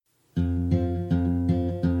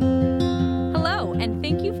and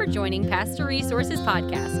thank you for joining Pastor Resources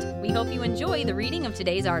Podcast. We hope you enjoy the reading of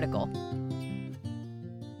today's article.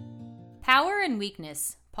 Power and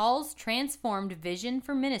Weakness, Paul's Transformed Vision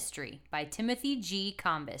for Ministry by Timothy G.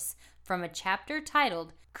 Gombis, from a chapter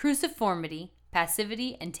titled Cruciformity,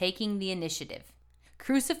 Passivity, and Taking the Initiative.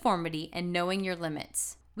 Cruciformity and Knowing Your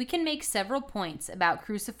Limits. We can make several points about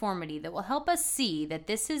cruciformity that will help us see that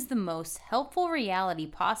this is the most helpful reality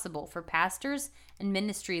possible for pastors and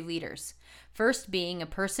ministry leaders. First being, a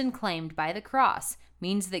person claimed by the cross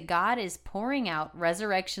means that God is pouring out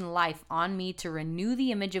resurrection life on me to renew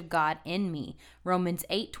the image of God in me. Romans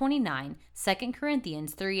 8:29, 2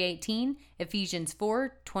 Corinthians 3:18, Ephesians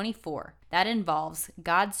 4:24. That involves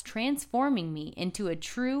God's transforming me into a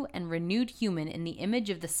true and renewed human in the image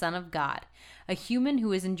of the Son of God, a human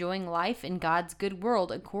who is enjoying life in God's good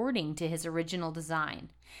world according to his original design.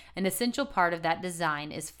 An essential part of that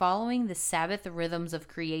design is following the Sabbath rhythms of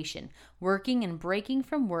creation, working and breaking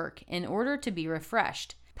from work in order to be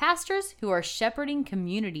refreshed. Pastors who are shepherding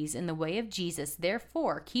communities in the way of Jesus,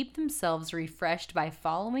 therefore, keep themselves refreshed by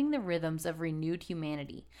following the rhythms of renewed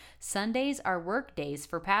humanity. Sundays are work days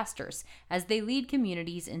for pastors as they lead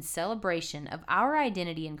communities in celebration of our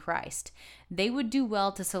identity in Christ. They would do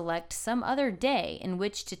well to select some other day in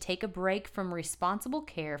which to take a break from responsible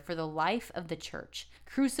care for the life of the church.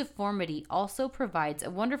 Cruciformity also provides a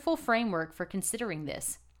wonderful framework for considering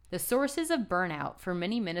this. The sources of burnout for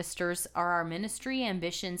many ministers are our ministry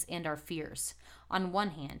ambitions and our fears. On one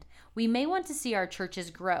hand, we may want to see our churches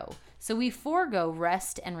grow, so we forego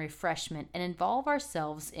rest and refreshment and involve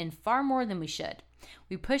ourselves in far more than we should.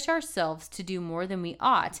 We push ourselves to do more than we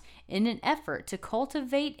ought in an effort to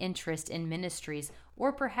cultivate interest in ministries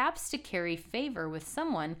or perhaps to carry favor with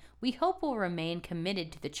someone we hope will remain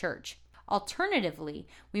committed to the church. Alternatively,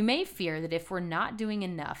 we may fear that if we're not doing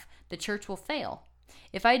enough, the church will fail.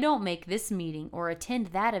 If I don't make this meeting or attend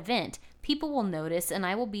that event, people will notice and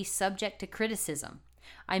I will be subject to criticism.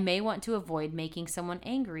 I may want to avoid making someone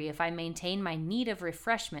angry if I maintain my need of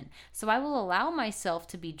refreshment, so I will allow myself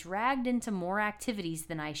to be dragged into more activities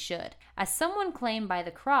than I should. As someone claimed by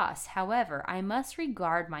the cross, however, I must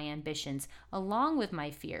regard my ambitions, along with my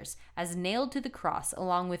fears, as nailed to the cross,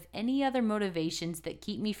 along with any other motivations that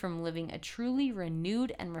keep me from living a truly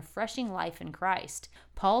renewed and refreshing life in Christ.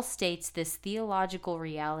 Paul states this theological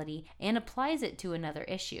reality and applies it to another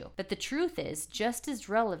issue, but the truth is just as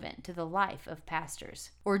relevant to the life of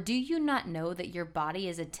pastors. Or do you not know that your body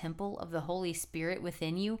is a temple of the Holy Spirit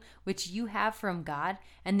within you, which you have from God,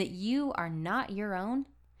 and that you are not your own?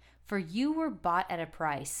 For you were bought at a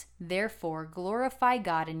price. Therefore, glorify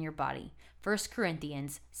God in your body. 1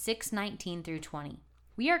 Corinthians 6:19-20.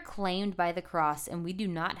 We are claimed by the cross, and we do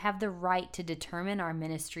not have the right to determine our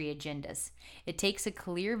ministry agendas. It takes a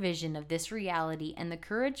clear vision of this reality and the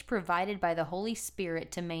courage provided by the Holy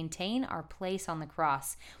Spirit to maintain our place on the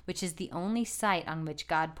cross, which is the only site on which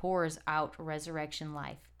God pours out resurrection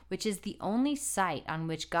life.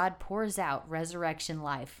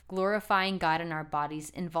 Glorifying God in our bodies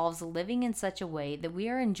involves living in such a way that we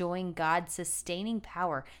are enjoying God's sustaining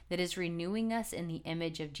power that is renewing us in the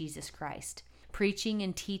image of Jesus Christ. Preaching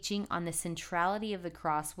and teaching on the centrality of the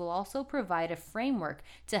cross will also provide a framework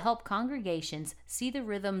to help congregations see the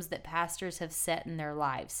rhythms that pastors have set in their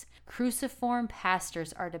lives. Cruciform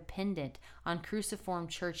pastors are dependent on cruciform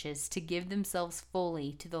churches to give themselves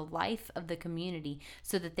fully to the life of the community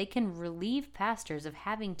so that they can relieve pastors of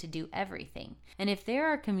having to do everything. And if there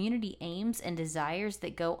are community aims and desires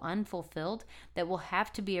that go unfulfilled, that will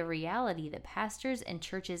have to be a reality that pastors and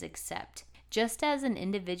churches accept. Just as an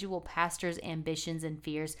individual pastor's ambitions and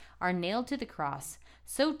fears are nailed to the cross,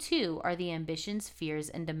 so too are the ambitions, fears,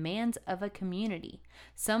 and demands of a community.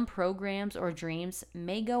 Some programs or dreams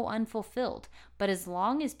may go unfulfilled, but as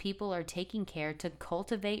long as people are taking care to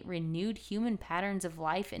cultivate renewed human patterns of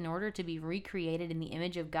life in order to be recreated in the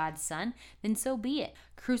image of God's Son, then so be it.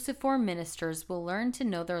 Cruciform ministers will learn to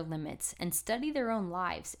know their limits and study their own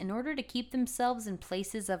lives in order to keep themselves in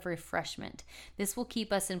places of refreshment. This will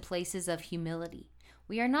keep us in places of humility.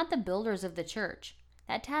 We are not the builders of the church.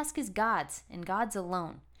 That task is God's and God's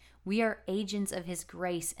alone. We are agents of His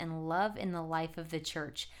grace and love in the life of the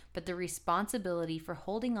church, but the responsibility for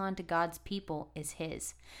holding on to God's people is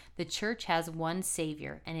His. The church has one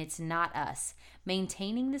Savior, and it's not us.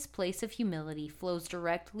 Maintaining this place of humility flows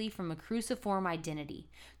directly from a cruciform identity.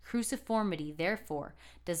 Cruciformity, therefore,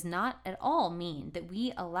 does not at all mean that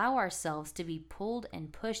we allow ourselves to be pulled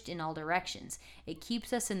and pushed in all directions. It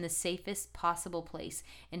keeps us in the safest possible place,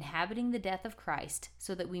 inhabiting the death of Christ,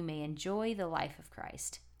 so that we may enjoy the life of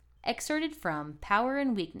Christ. Excerpted from Power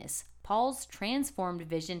and Weakness, Paul's Transformed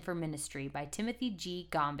Vision for Ministry by Timothy G.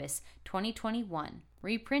 Gombis, 2021.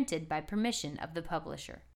 Reprinted by permission of the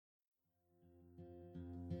publisher.